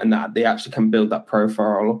content and that they actually can build that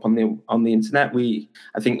profile up on the internet.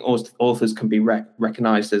 I think authors can be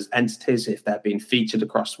recognized as entities if they're being featured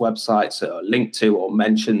across websites or linked to or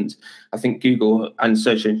mentioned. I think Google and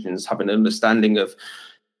search engines have an understanding of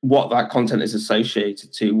what that content is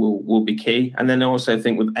associated to will be key. And then I also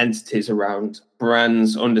think with entities around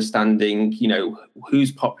brands, understanding,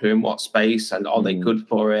 who's popular in what space and are they good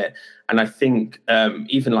for it. And I think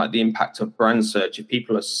even like the impact of brand search, if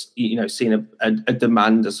people are, seeing a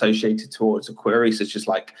demand associated towards a query, such as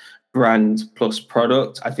like brand plus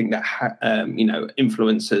product, I think that,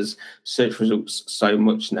 influences search results so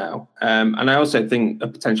much now. And I also think a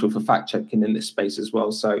potential for fact checking in this space as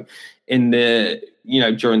well. So in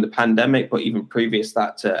during the pandemic, but even previous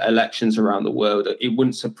that to elections around the world, it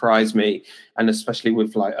wouldn't surprise me. And especially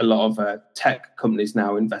with like a lot of tech companies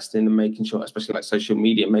now investing and making sure, especially like social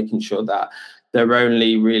media, making sure that they're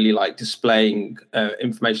only really like displaying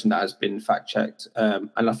information that has been fact checked.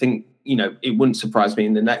 And I think, it wouldn't surprise me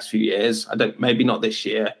in the next few years. Maybe not this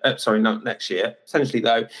year. Not next year. Potentially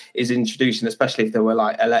though, is introducing, especially if there were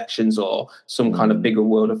like elections or some kind of bigger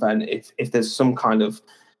world event. If there's some kind of,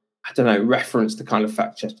 reference to kind of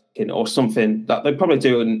fact checking or something that they probably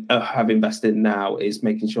do and have invested in now, is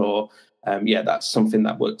making sure, that's something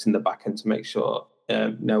that works in the back end to make sure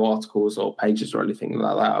no articles or pages or anything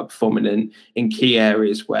like that are performing in key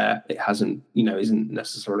areas where it isn't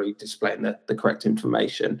necessarily displaying the correct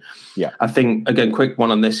information. Yeah, I think, again, quick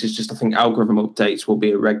one on this is just, I think algorithm updates will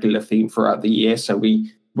be a regular theme throughout the year. So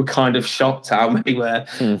we're kind of shocked how many we're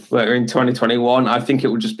in 2021. I think it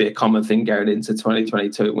would just be a common thing going into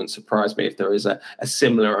 2022. It wouldn't surprise me if there is a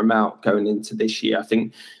similar amount going into this year. I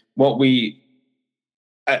think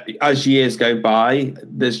as years go by,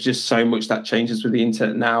 there's just so much that changes with the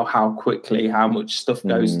internet now, how quickly, how much stuff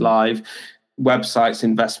goes live, websites,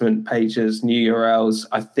 investment pages, new URLs.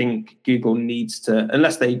 I think Google needs to,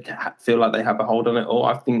 unless they feel like they have a hold on it, or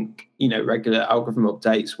I think, regular algorithm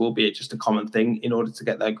updates will be just a common thing in order to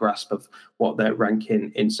get their grasp of what they're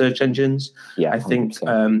ranking in search engines. Yeah, I think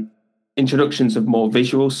introductions of more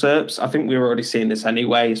visual SERPs. I think we're already seeing this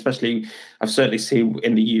anyway, especially I've certainly seen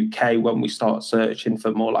in the UK when we start searching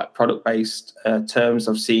for more like product-based terms.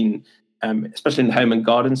 I've seen, especially in the home and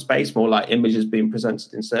garden space, more like images being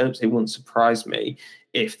presented in SERPs. It wouldn't surprise me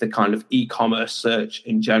if the kind of e-commerce search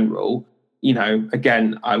in general,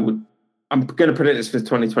 again, I'm going to predict this for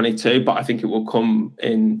 2022, but I think it will come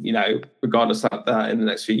in, regardless of that in the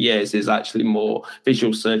next few years, is actually more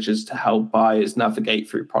visual searches to help buyers navigate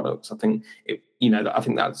through products. I think I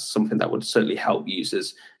think that's something that would certainly help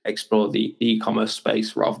users explore the e-commerce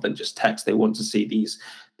space rather than just text. They want to see these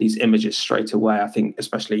images straight away. I think,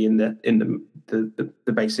 especially in the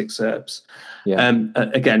basic SERPs. Yeah.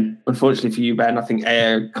 Again, unfortunately for you, Ben, I think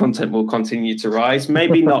AI content will continue to rise.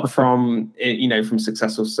 Maybe not from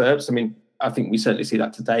successful SERPs. I mean, I think we certainly see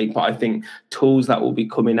that today, but I think tools that will be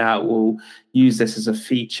coming out will use this as a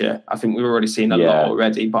feature. I think we're already seeing a lot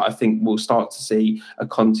already, but I think we'll start to see a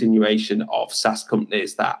continuation of SaaS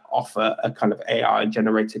companies that offer a kind of AI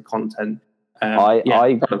generated content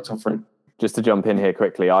product offering. Just to jump in here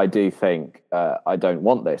quickly, I do think, I don't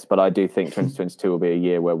want this, but I do think 2022 will be a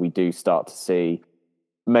year where we do start to see,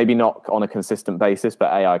 maybe not on a consistent basis,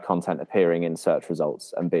 but AI content appearing in search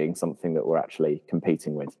results and being something that we're actually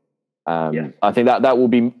competing with. I think that will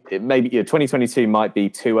be, maybe 2022 might be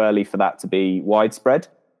too early for that to be widespread,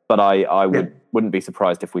 but I wouldn't be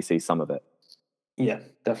surprised if we see some of it. Yeah,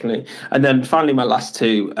 definitely. And then finally, my last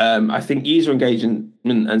two, I think user engagement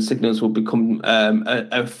and signals will become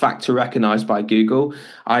a factor recognized by Google.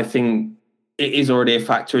 I think it is already a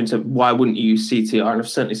factor into why wouldn't you use CTR? And I've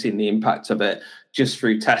certainly seen the impact of it just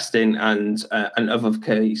through testing and other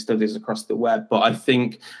case studies across the web. But I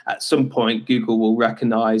think at some point, Google will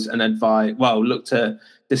recognize and look to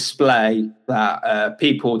display that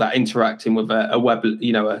people that interacting with a web,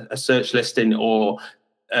 a search listing or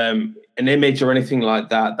an image or anything like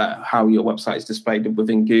that how your website is displayed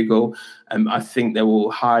within Google, I think they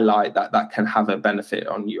will highlight that can have a benefit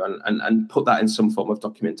on you and put that in some form of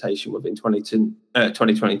documentation within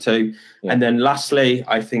 2022. Yeah. And then lastly,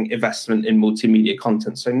 I think investment in multimedia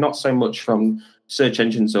content. So not so much from search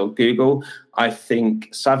engines or Google. I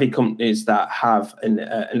think savvy companies that have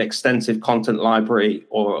an extensive content library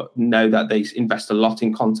or know that they invest a lot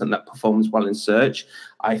in content that performs well in search.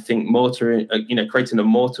 I think creating a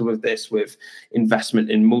mortar with this, with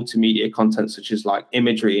investment in multimedia content such as like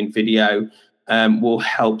imagery and video, will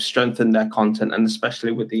help strengthen their content, and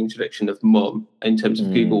especially with the introduction of Mum in terms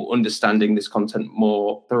of Google understanding this content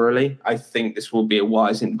more thoroughly, I think this will be a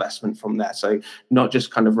wise investment from there. So not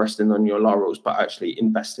just kind of resting on your laurels, but actually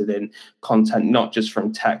invested in content, not just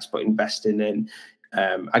from text, but investing in,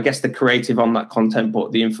 I guess, the creative on that content,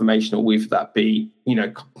 but the informational with that be,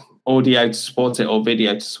 audio to support it or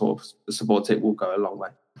video to support it will go a long way.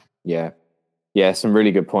 Yeah, some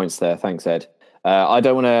really good points there. Thanks, Ed. I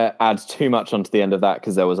don't want to add too much onto the end of that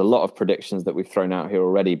because there was a lot of predictions that we've thrown out here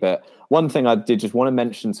already. But one thing I did just want to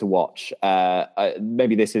mention to watch,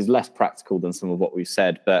 maybe this is less practical than some of what we've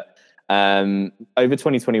said, but over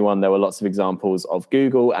 2021, there were lots of examples of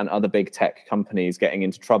Google and other big tech companies getting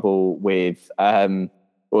into trouble with,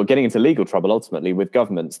 or getting into legal trouble ultimately with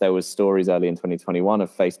governments. There was stories early in 2021 of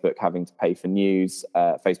Facebook having to pay for news,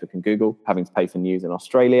 Facebook and Google having to pay for news in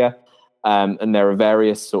Australia. And there are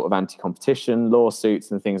various sort of anti-competition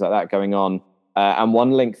lawsuits and things like that going on. And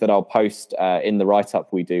one link that I'll post in the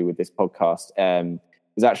write-up we do with this podcast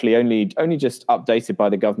is actually only just updated by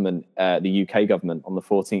the government, the UK government, on the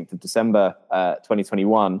 14th of December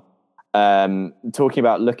 2021, talking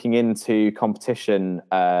about looking into competition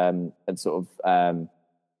and sort of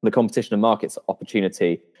the competition and markets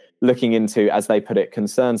opportunity, looking into, as they put it,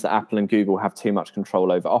 concerns that Apple and Google have too much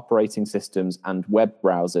control over operating systems and web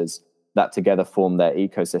browsers that together form their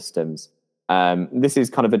ecosystems. This is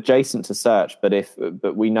kind of adjacent to search, but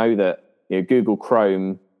we know that Google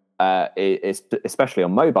Chrome, is, especially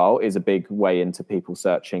on mobile, is a big way into people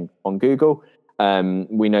searching on Google.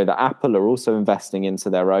 We know that Apple are also investing into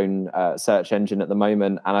their own search engine at the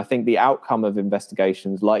moment, and I think the outcome of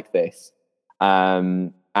investigations like this,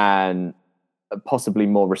 and possibly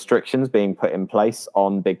more restrictions being put in place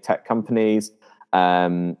on big tech companies,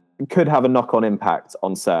 could have a knock-on impact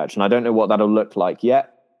on search. And I don't know what that'll look like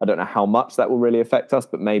yet. I don't know how much that will really affect us,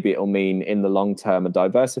 but maybe it'll mean in the long term a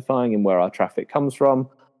diversifying in where our traffic comes from,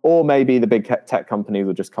 or maybe the big tech companies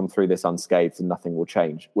will just come through this unscathed and nothing will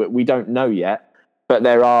change. We don't know yet, but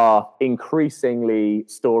there are increasingly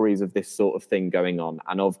stories of this sort of thing going on,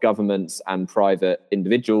 and of governments and private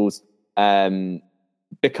individuals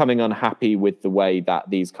becoming unhappy with the way that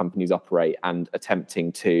these companies operate and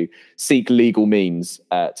attempting to seek legal means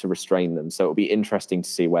to restrain them. So it'll be interesting to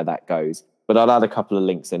see where that goes. But I'll add a couple of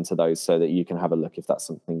links into those so that you can have a look if that's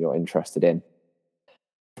something you're interested in.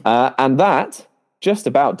 And that just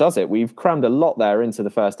about does it. We've crammed a lot there into the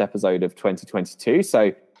first episode of 2022.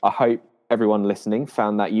 So I hope everyone listening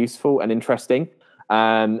found that useful and interesting.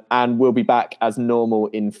 And we'll be back as normal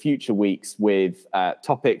in future weeks with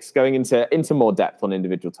topics going into more depth on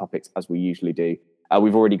individual topics as we usually do.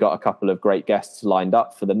 We've already got a couple of great guests lined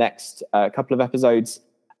up for the next couple of episodes.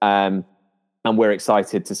 And we're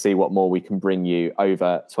excited to see what more we can bring you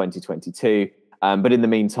over 2022. But in the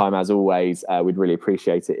meantime, as always, we'd really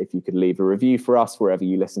appreciate it if you could leave a review for us wherever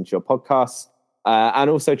you listen to your podcasts. And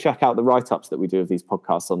also check out the write-ups that we do of these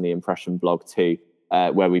podcasts on the Impression blog too,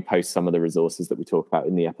 where we post some of the resources that we talk about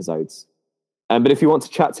in the episodes. But if you want to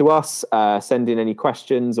chat to us, send in any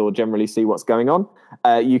questions or generally see what's going on,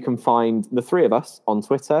 you can find the three of us on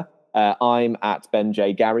Twitter. I'm at Ben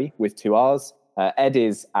J. Gary with 2 R's. Ed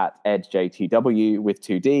is at EdJTW with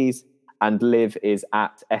 2 D's. And Liv is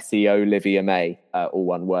at SEO Livia May, all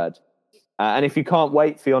one word. And if you can't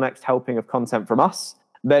wait for your next helping of content from us,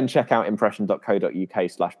 then check out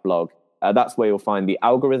impression.co.uk/blog. That's where you'll find the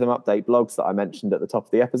algorithm update blogs that I mentioned at the top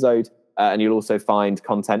of the episode. And you'll also find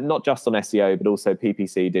content not just on SEO, but also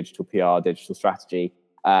PPC, digital PR, digital strategy,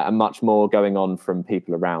 and much more going on from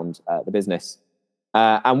people around the business.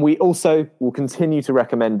 And we also will continue to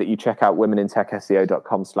recommend that you check out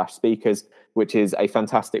womenintechseo.com/speakers, which is a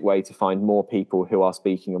fantastic way to find more people who are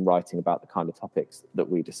speaking and writing about the kind of topics that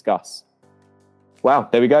we discuss. Wow,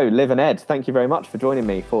 there we go. Liv and Ed, thank you very much for joining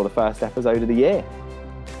me for the first episode of the year.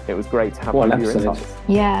 It was great to have both of your insights.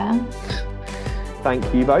 Yeah.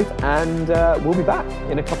 Thank you both. And we'll be back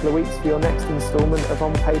in a couple of weeks for your next instalment of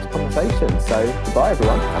On Page Conversations. So goodbye,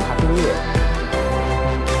 everyone, and Happy New Year.